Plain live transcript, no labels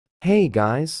Hey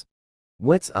guys,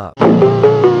 what's up?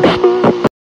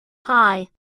 Hi.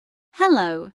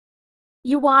 Hello.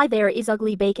 Why there is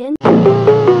ugly bacon?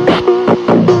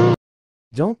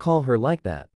 Don't call her like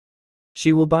that.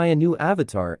 She will buy a new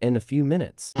avatar in a few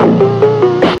minutes.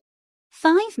 5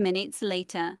 minutes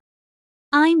later.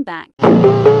 I'm back.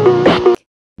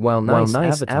 Well,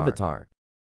 nice avatar.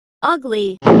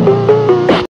 Ugly.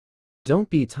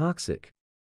 Don't be toxic.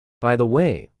 By the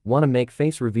way, wanna make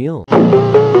face reveal?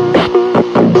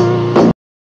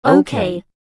 Okay.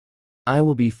 I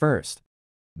will be first.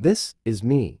 This is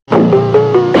me.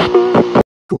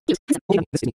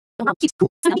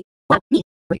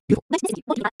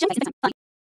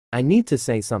 I need to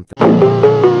say something.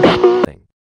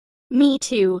 Me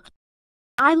too.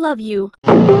 I love you.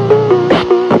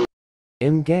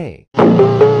 I'm gay.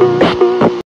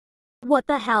 What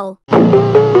the hell?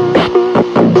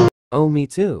 Oh, me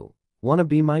too. Wanna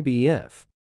be my BF?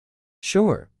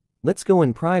 Sure, let's go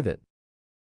in private.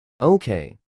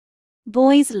 Okay.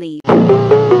 Boys leave.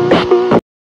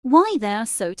 Why they're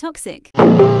so toxic?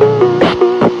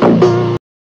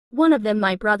 One of them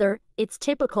my brother, it's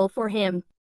typical for him.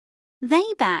 They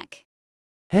back.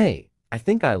 Hey, I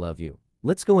think I love you.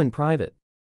 Let's go in private.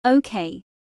 Okay.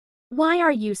 Why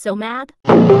are you so mad?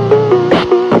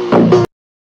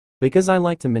 Because I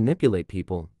like to manipulate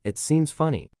people, it seems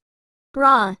funny.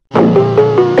 Bruh.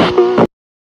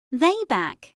 They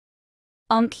back.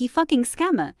 Onky fucking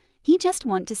scammer. He just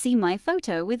want to see my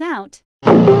photo without.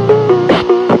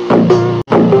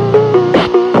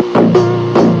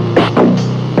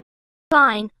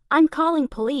 Fine, I'm calling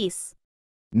police.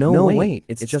 No, wait,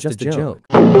 it's just a joke.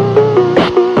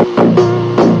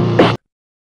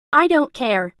 I don't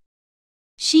care.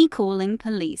 She calling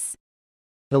police.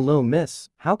 Hello, miss,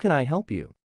 how can I help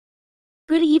you?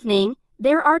 Good evening,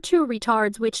 there are two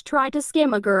retards which try to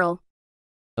scam a girl.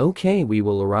 Okay, we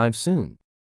will arrive soon.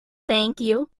 Thank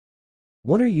you.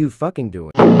 What are you fucking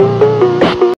doing?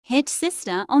 Hit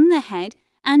sister on the head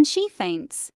and she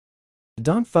faints.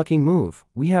 Don't fucking move,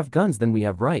 we have guns, then we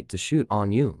have right to shoot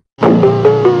on you.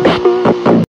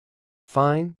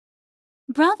 Fine.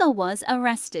 Brother was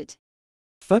arrested.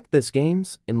 Fuck this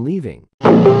games, and leaving.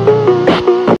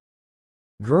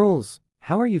 Girls,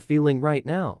 how are you feeling right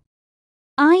now?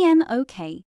 I am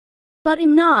okay. But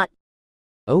I'm not.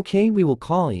 Okay, we will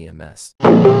call EMS.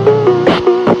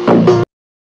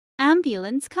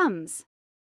 Ambulance comes.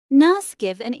 Nurse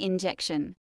give an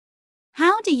injection.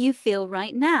 How do you feel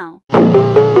right now?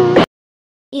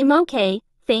 I'm okay,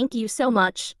 thank you so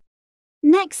much.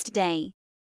 Next day.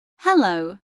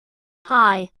 Hello.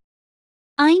 Hi.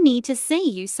 I need to say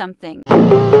you something.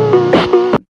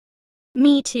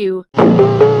 Me too.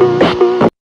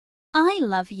 I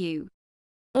love you.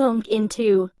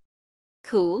 Into.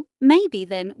 Cool, maybe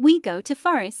then we go to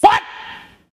forest.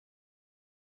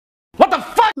 What the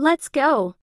fuck? Let's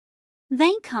go.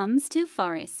 They comes to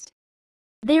forest.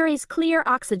 There is clear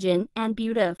oxygen and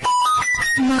beautiful.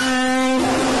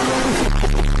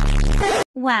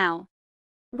 Wow.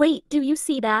 Wait, do you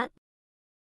see that?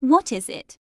 What is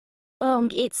it?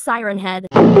 It's Siren Head.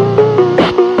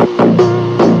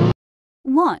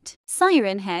 What?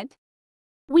 Siren head?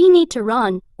 We need to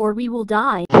run, or we will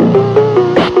die.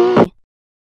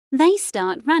 They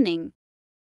start running.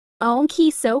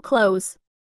 He's so close.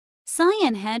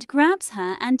 Siren head grabs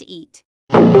her and eat.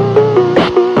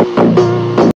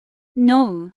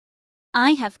 No.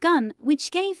 I have gun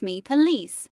which gave me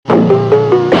police.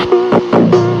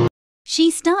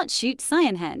 She start shoot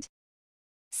Cyan head.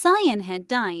 Cyan head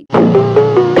died.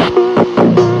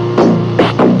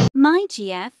 My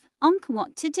GF,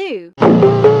 what to do?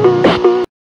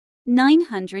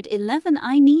 911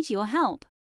 I need your help.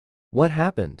 What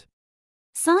happened?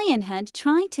 Cyan head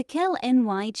tried to kill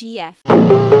NYGF.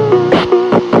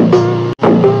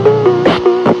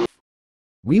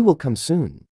 We will come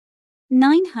soon.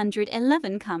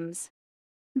 911 comes.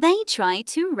 They try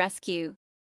to rescue.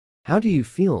 How do you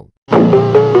feel?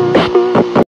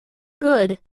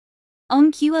 Good.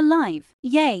 OnQ alive,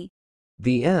 yay.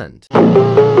 The end.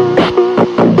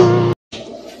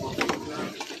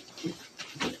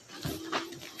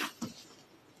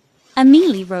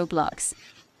 Amelie Roblox.